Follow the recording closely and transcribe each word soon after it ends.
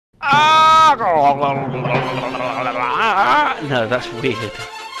No, that's weird.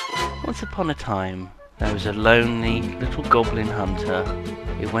 Once upon a time, there was a lonely little goblin hunter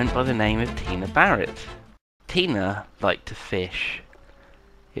who went by the name of Tina Barrett. Tina liked to fish.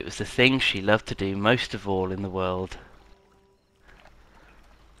 It was the thing she loved to do most of all in the world.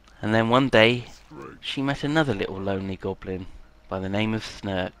 And then one day, she met another little lonely goblin by the name of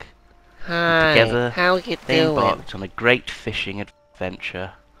Snurk. Hi, Together, how you they doing? embarked on a great fishing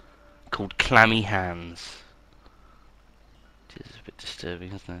adventure called Clammy Hands. It is a bit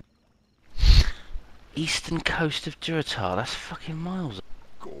disturbing, isn't it? Eastern coast of Durotar, that's fucking miles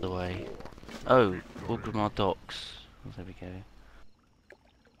away. Oh, Orgrimmar docks. Oh, there we go.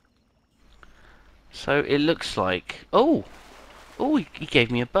 So it looks like... Oh! Oh, he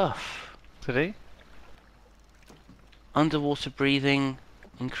gave me a buff. Did he? Underwater breathing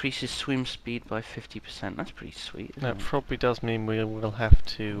increases swim speed by 50%. That's pretty sweet, isn't That it? probably does mean we will have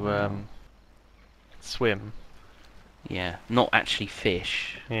to swim. Yeah, not actually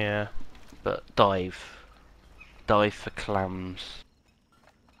fish, Yeah. but dive. Dive for clams.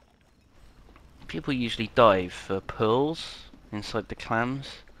 People usually dive for pearls inside the clams,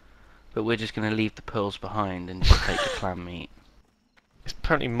 but we're just going to leave the pearls behind and just take the clam meat. It's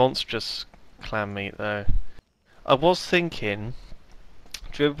apparently monstrous clam meat though. I was thinking,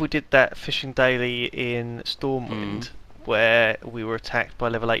 do you remember we did that fishing daily in Stormwind where we were attacked by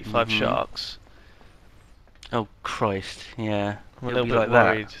level 85 sharks? Oh Christ, yeah. I'm a It'll little be bit like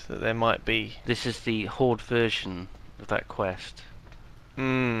worried that there might be... This is the horde version of that quest.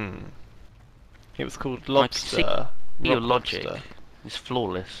 It was called I can Lobster. see your Rock logic. Lobster. It's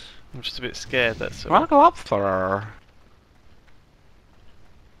flawless. I'm just a bit scared, that's all. Rock lobster.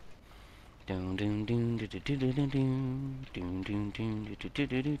 Doom doom doom doo doo doo doo doo doom doom doom doom doo doo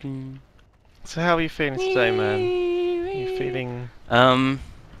doo doo doom. So how are you feeling today, man? Are you feeling... I'm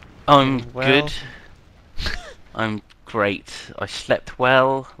well? good. I'm great. I slept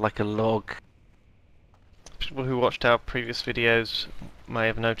well, like a log. People who watched our previous videos may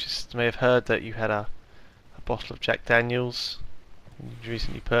have heard that you had a bottle of Jack Daniels. You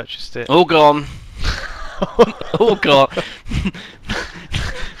recently purchased it. All gone. All gone.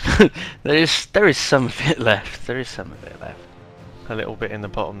 there is some of it left. There is some of it left. A little bit in the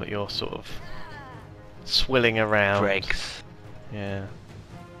bottom that you're sort of swilling around. Dregs. Yeah.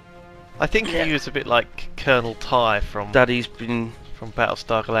 I think of you as a bit like Colonel Ty from Daddy's been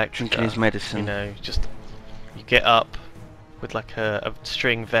Battlestar Galactica. drinking his medicine. You know, just you get up with like a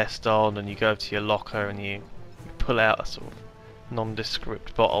string vest on, and you go to your locker and you pull out a sort of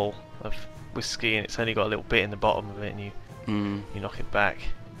nondescript bottle of whiskey, and it's only got a little bit in the bottom of it, and you knock it back.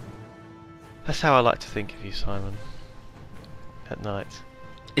 That's how I like to think of you, Simon. At night.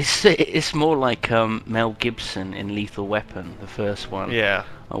 It's more like Mel Gibson in Lethal Weapon, the first one. Yeah.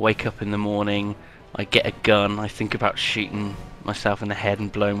 I wake up in the morning, I get a gun, I think about shooting myself in the head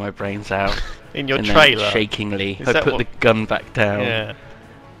and blowing my brains out. In your and trailer. Then shakingly, Is I that put what- the gun back down. Yeah.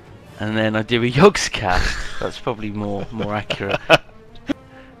 And then I do a Yogscast. That's probably more accurate.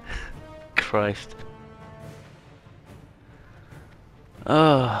 Christ.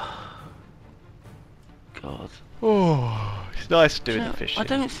 Oh. God. Oh, it's nice doing Do you the know, fishing. I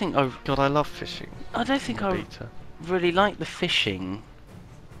don't think I God, I love fishing. Beta. really like the fishing.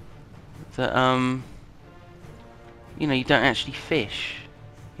 That you know, you don't actually fish.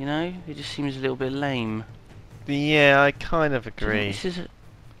 You know, it just seems a little bit lame. Yeah, I kind of Do you agree. think this is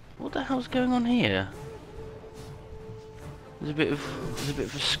what the hell's going on here? There's a bit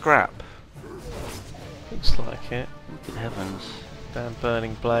of a scrap. Looks like it. Good heavens. Damn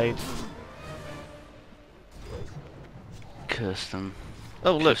burning blade. Curse them.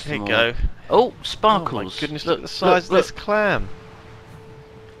 Oh look, Curse here you them go. all. Oh, Oh sparkles. my goodness, look at the size of look. this clam.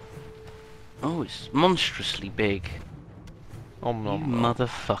 Oh, it's monstrously big. Om You nom nom.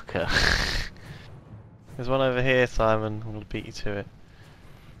 motherfucker. There's one over here, Simon. I'm gonna beat you to it.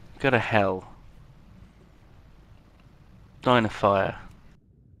 Go to hell. Die in a fire.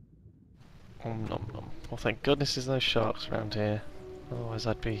 Om nom nom. Well, thank goodness there's no sharks around here. Otherwise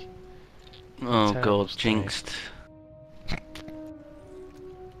I'd be... Oh Terrible god, state. jinxed.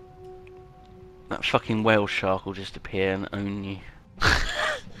 That fucking whale shark will just appear and own you.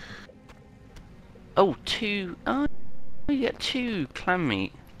 Oh, two. Oh, you get two clam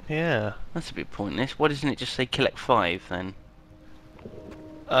meat. Yeah. That's a bit pointless. Why doesn't it just say collect 5 then?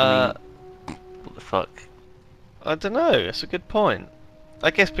 I What the fuck? don't know. That's a good point.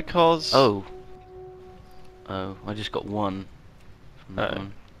 I guess because... Oh. Oh, I just got 1 from that Oh.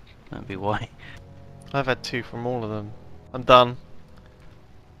 one. That'd be why. I've had 2 from all of them. I'm done.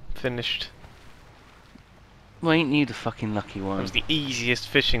 Finished. Well, ain't you the fucking lucky It one? was the easiest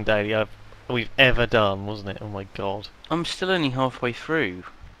fishing daily I've we've ever done, wasn't it? Oh my god. I'm still only halfway through.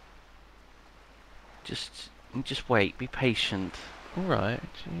 Just wait. Be patient. Alright,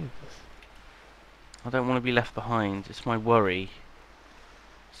 Jesus. I don't want to be left behind. It's my worry.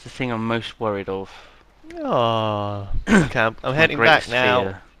 It's the thing I'm most worried of. Oh, okay, I'm My heading back greatest now.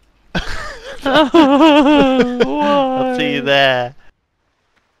 fear. I'll see you there.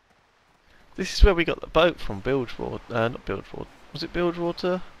 This is where we got the boat from, Bilgewater. Not Bilgewater. Was it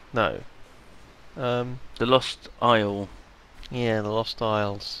Bilgewater? No. The Lost Isle. Yeah, the Lost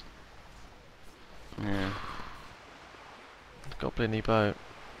Isles. Yeah. The goblin-y boat.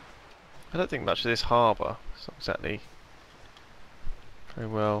 I don't think much of this harbour. It's not exactly very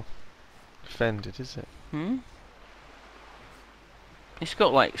well defended, is it? Hmm? It's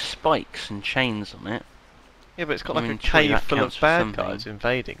got like spikes and chains on it. Yeah, but it's got I like mean, a surely cave that full counts of for bad something. guys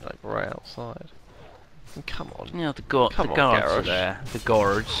invading, like right outside. And come on. Yeah, the Come on, guards are Garrosh. there. The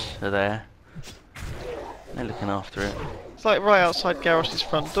guards are there. They're looking after it. It's like right outside Garrosh's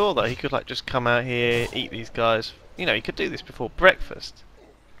front door though. He could like just come out here, eat these guys. You know, he could do this before breakfast.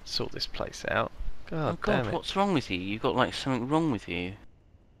 Sort this place out. God Oh damn God, it. what's wrong with you? You've got like something wrong with you.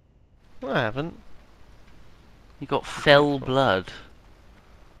 Well, I haven't. You got fell blood.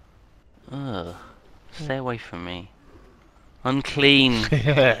 Ugh. Stay away from me. Unclean.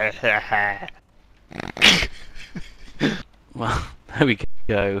 Well, there we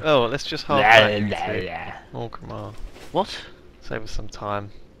go. Oh, let's just hop La, back la, into la. Orgrimmar. What? Save us some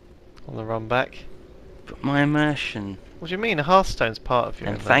time on the run back. But my immersion. What do you mean? A Hearthstone's part of your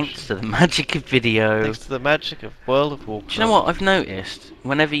And immersion. thanks to the magic of video. Thanks to the magic of World of Warcraft. Do you know what I've noticed?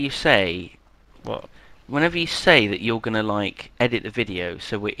 Whenever you say What? that you're gonna like edit the video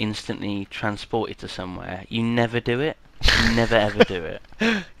so we're instantly transported to somewhere, you never do it. You never ever do it.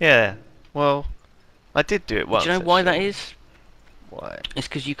 Yeah. Well, I did do it once. Do you know why that actually. is? Why? It's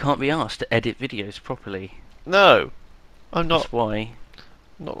because you can't be asked to edit videos properly. No, I'm not. That's why.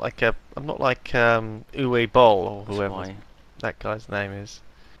 I'm not like Uwe Boll or That's whoever why. that guy's name is.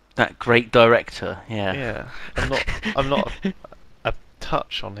 That great director. Yeah. Yeah. I'm not a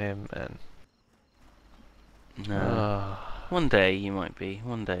touch on him, man. No. Ah. One day you might be.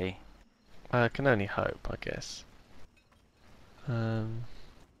 One day. I can only hope, I guess. Oh,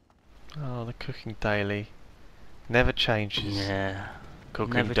 the cooking daily never changes. Yeah.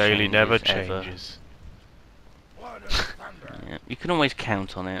 Cooking Never daily never changes, ever. changes. Yeah. You can always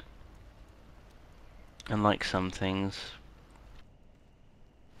count on it. Unlike some things.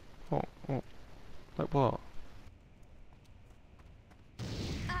 What? Like what?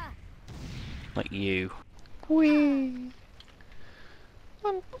 Like you. Wee.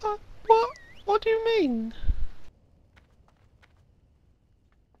 What? What do you mean?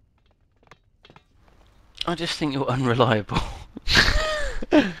 I just think you're unreliable.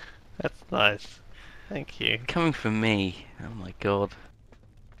 That's nice. Thank you. Coming from me. Oh my god.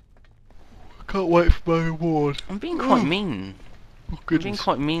 I can't wait for my reward. I'm being quite mean. Oh, I'm being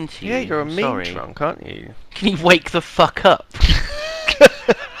quite mean to you. Yeah, you're a I'm mean sorry. drunk, aren't you? Can you wake the fuck up?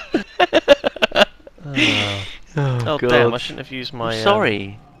 Oh God. damn! I shouldn't have used my. I'm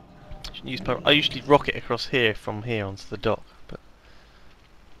sorry. I usually rocket across here from here onto the dock, but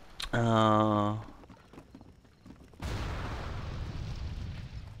I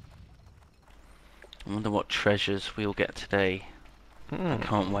wonder what treasures we'll get today. I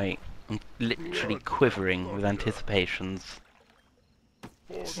can't wait. I'm literally quivering with anticipations.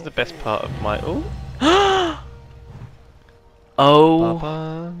 This is the best part of my. Oh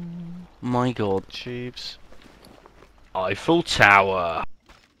Ba-bum. my god. Tubes. Eiffel Tower.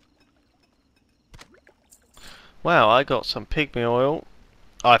 Wow, I got some pygmy oil.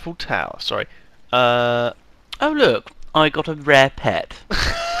 Eiffel Tower. Sorry. Oh look, I got a rare pet.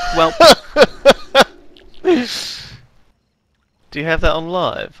 Well, Do you have that on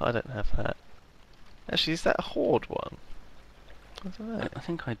live? I don't have that. Actually, is that a horde one? I don't know. I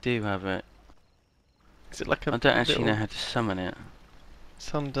think I do have it. Is it like a I don't actually know little- how to summon it.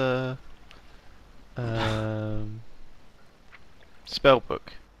 It's under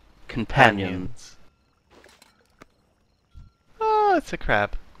spellbook. Companions. Oh, it's a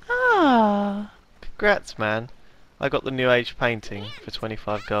crab. Ah. Congrats, man. I got the New Age painting for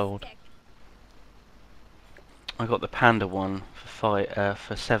 25 gold. I got the panda one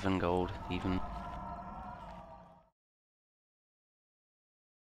for 7 gold even.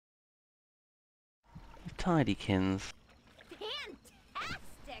 Tidykins.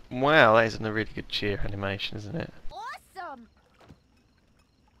 Fantastic! Wow, that isn't a really good cheer animation, isn't it? Awesome!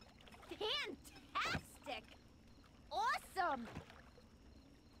 Fantastic! Awesome!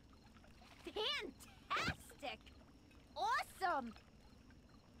 Fantastic! Awesome!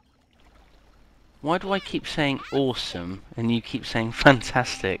 Why do I keep saying awesome and you keep saying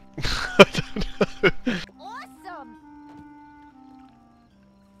fantastic? I don't know. Awesome.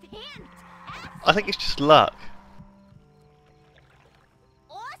 Fantastic. I think it's just luck.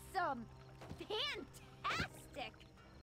 Awesome. Fantastic.